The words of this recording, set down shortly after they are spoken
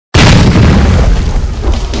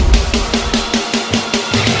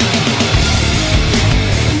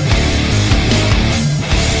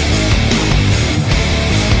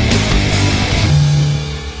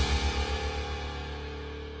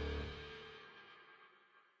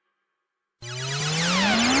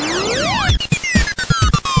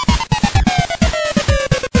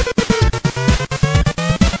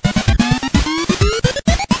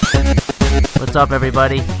what's up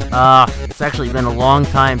everybody? It's actually been a long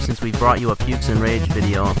time since we brought you a Pukes Enraged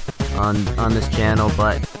video on this channel,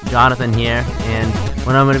 but Jonathan here, and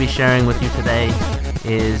what I'm going to be sharing with you today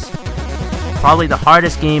is probably the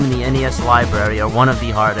hardest game in the NES library, or one of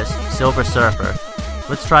the hardest, Silver Surfer.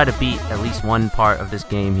 Let's try to beat at least one part of this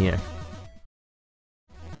game here.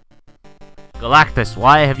 Galactus,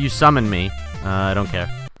 why have you summoned me? I don't care.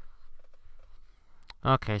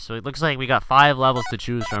 Okay, so it looks like we got 5 levels to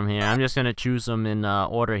choose from here. I'm just gonna choose them in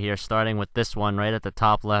order here, starting with this one right at the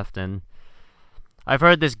top left. And I've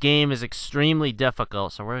heard this game is extremely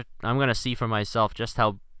difficult, so I'm gonna see for myself just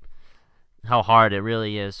how hard it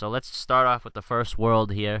really is. So let's start off with the first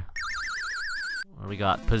world here, where we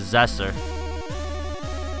got Possessor.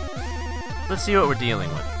 Let's see what we're dealing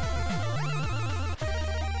with.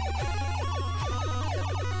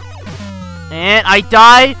 And I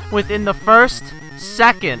die within the first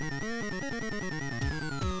second.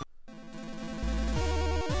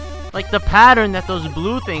 Like, the pattern that those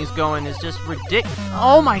blue things go in is just ridiculous.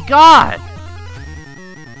 Oh my god!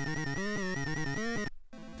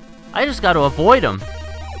 I just gotta avoid them.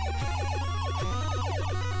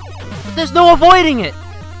 But there's no avoiding it!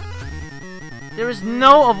 There is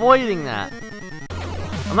no avoiding that.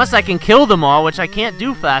 Unless I can kill them all, which I can't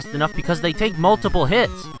do fast enough because they take multiple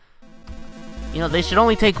hits. You know, they should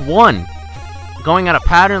only take one. Going at a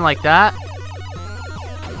pattern like that.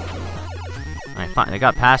 Alright, fine. They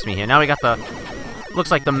got past me here. Now we got the... looks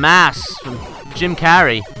like the mask from Jim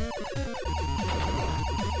Carrey.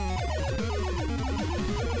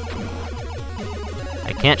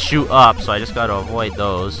 I can't shoot up, so I just gotta avoid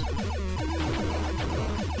those.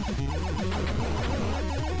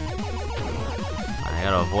 I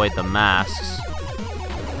gotta avoid the masks.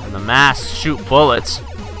 And the masks shoot bullets.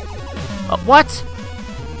 What?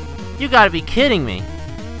 You gotta be kidding me.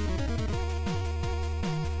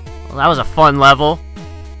 Well, that was a fun level.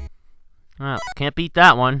 Well, can't beat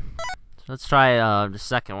that one. So let's try the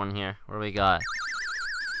second one here. What do we got?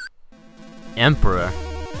 Emperor.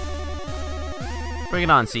 Bring it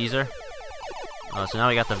on, Caesar. Oh, so now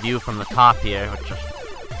we got the view from the top here, which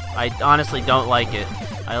I honestly don't like it.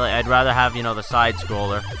 I'd rather have, you know, the side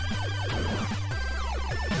scroller.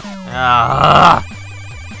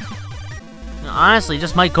 Honestly,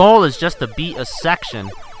 just my goal is just to beat a section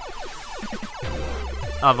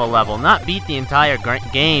of a level, not beat the entire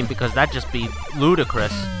game, because that'd just be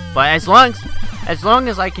ludicrous. But as long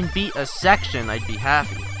as I can beat a section, I'd be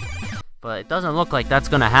happy. But it doesn't look like that's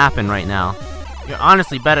gonna happen right now. You're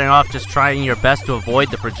honestly better off just trying your best to avoid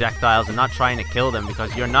the projectiles and not trying to kill them,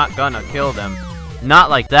 because you're not gonna kill them. Not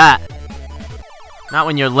like that. Not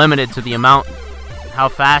when you're limited to the amount, how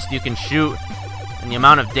fast you can shoot, and the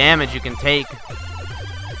amount of damage you can take,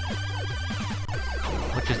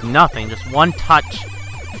 which is nothing. Just one touch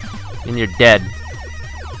and you're dead.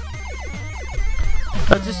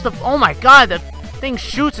 But just the, oh my god, that thing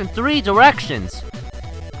shoots in 3 directions.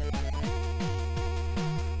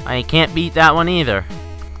 I can't beat that one either.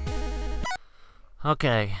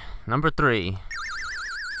 Okay, number 3.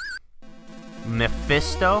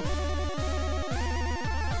 Mephisto?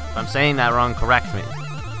 If I'm saying that wrong, correct me.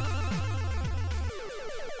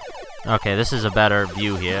 Okay, this is a better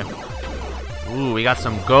view here. Ooh, we got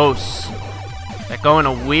some ghosts that go in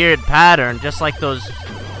a weird pattern, just like those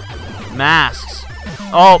masks.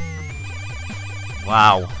 Oh!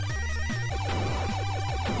 Wow.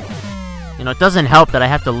 You know, it doesn't help that I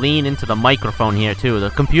have to lean into the microphone here, too. The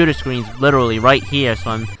computer screen's literally right here, so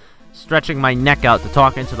I'm stretching my neck out to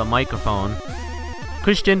talk into the microphone.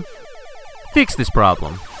 Christian, fix this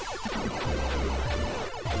problem.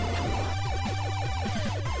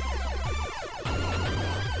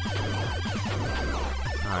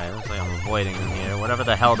 Alright, looks like I'm avoiding him here. Whatever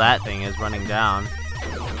the hell that thing is running down.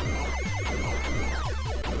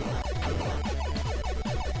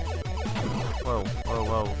 Whoa, whoa,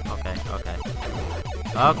 whoa. Okay, okay.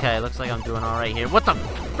 Okay, looks like I'm doing alright here. What the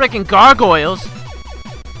freaking gargoyles?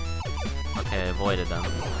 Okay, I avoided them.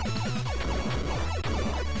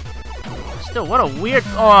 Still, what a weird...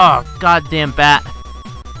 oh, goddamn bat.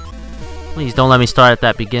 Please don't let me start at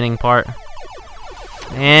that beginning part.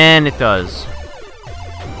 And it does.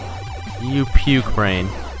 You puke brain.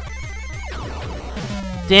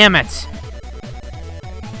 Damn it!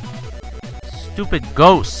 Stupid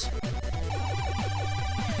ghosts.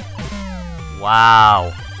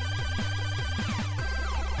 Wow.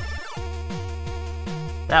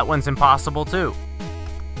 That one's impossible too.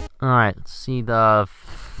 Alright, let's see the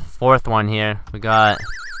 4th one here. We got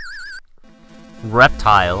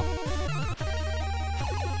Reptile.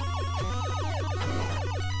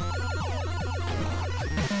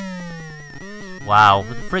 Wow,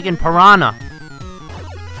 with a friggin' piranha.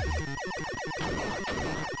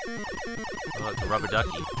 Oh, look, the rubber ducky.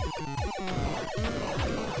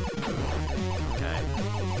 Okay.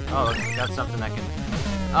 Oh, look, we got something that can...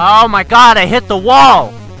 Oh my god, I hit the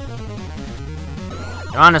wall!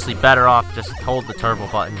 You're honestly better off just hold the turbo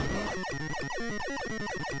button.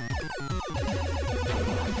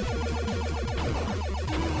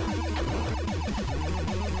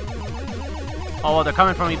 Oh, well, they're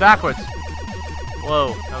coming from me backwards.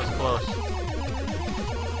 Whoa, that was close.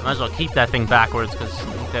 I might as well keep that thing backwards, because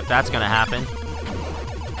that's gonna happen.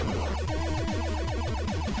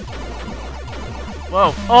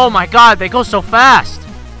 Whoa, oh my god, they go so fast!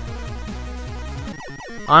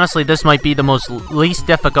 Honestly, this might be the least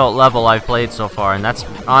difficult level I've played so far, and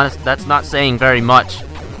that's not saying very much.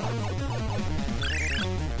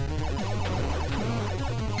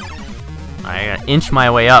 I gotta inch my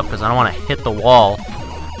way up because I don't want to hit the wall.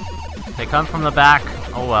 If they come from the back,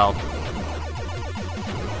 oh well.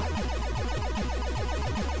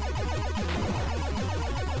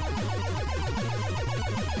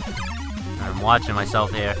 I'm watching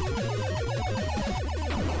myself here.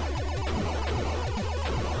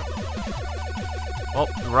 Oh,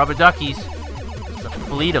 the rubber duckies. Just a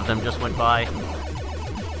fleet of them just went by.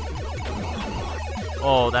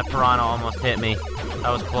 Oh, that piranha almost hit me.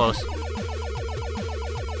 That was close.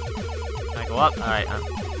 Go up. Alright,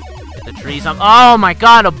 hit the trees. Oh my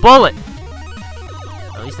god, a bullet!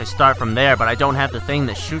 At least I start from there, but I don't have the thing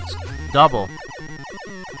that shoots double.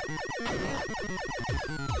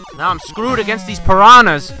 Now I'm screwed against these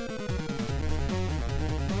piranhas.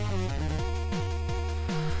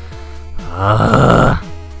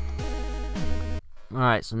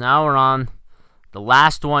 Alright, so now we're on the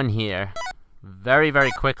last one here. Very,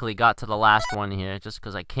 very quickly got to the last one here, just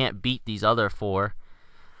because I can't beat these other four.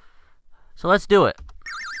 So let's do it.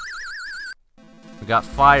 We got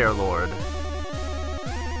Fire Lord.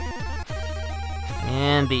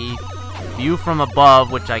 And the view from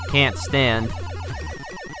above, which I can't stand.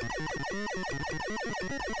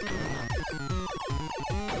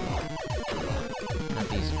 Got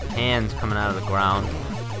these hands coming out of the ground.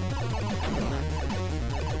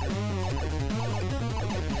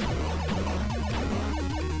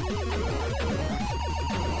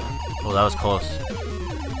 Oh, that was close.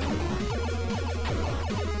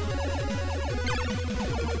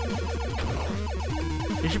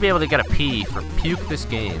 You should be able to get a P for puke this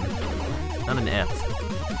game, not an F.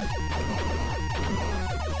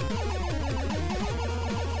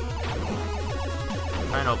 I'm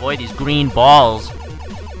trying to avoid these green balls.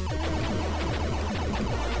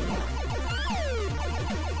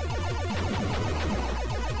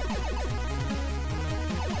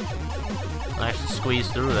 I actually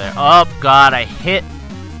squeezed through there. Oh god, I hit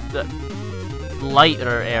the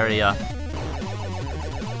lighter area.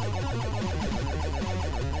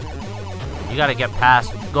 You gotta get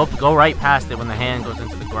past, go right past it when the hand goes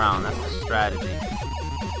into the ground. That's the strategy.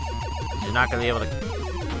 You're not gonna be able to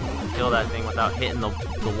kill that thing without hitting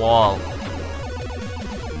the wall.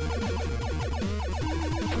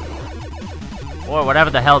 Or whatever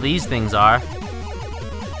the hell these things are.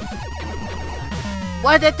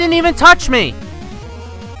 What? That didn't even touch me!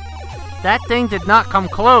 That thing did not come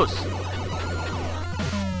close.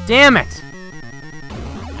 Damn it!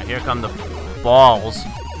 Now here come the balls.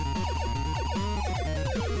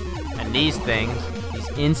 These things, these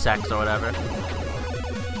insects or whatever.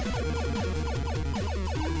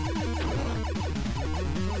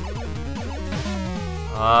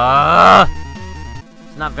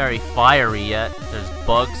 It's not very fiery yet. There's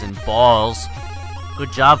bugs and balls.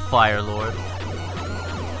 Good job, Fire Lord.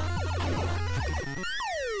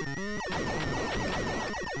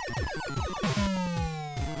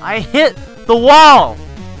 I hit the wall!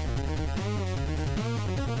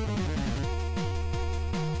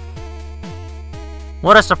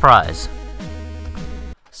 What a surprise.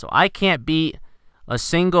 So I can't beat a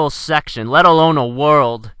single section, let alone a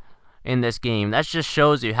world, in this game. That just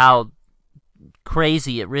shows you how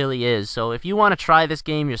crazy it really is. So if you want to try this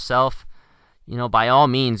game yourself, you know, by all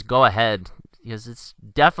means, go ahead. Because it's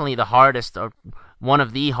definitely the hardest, or one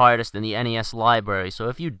of the hardest in the NES library. So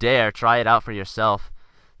if you dare, try it out for yourself.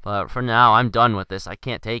 But for now, I'm done with this. I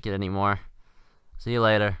can't take it anymore. See you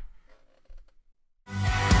later.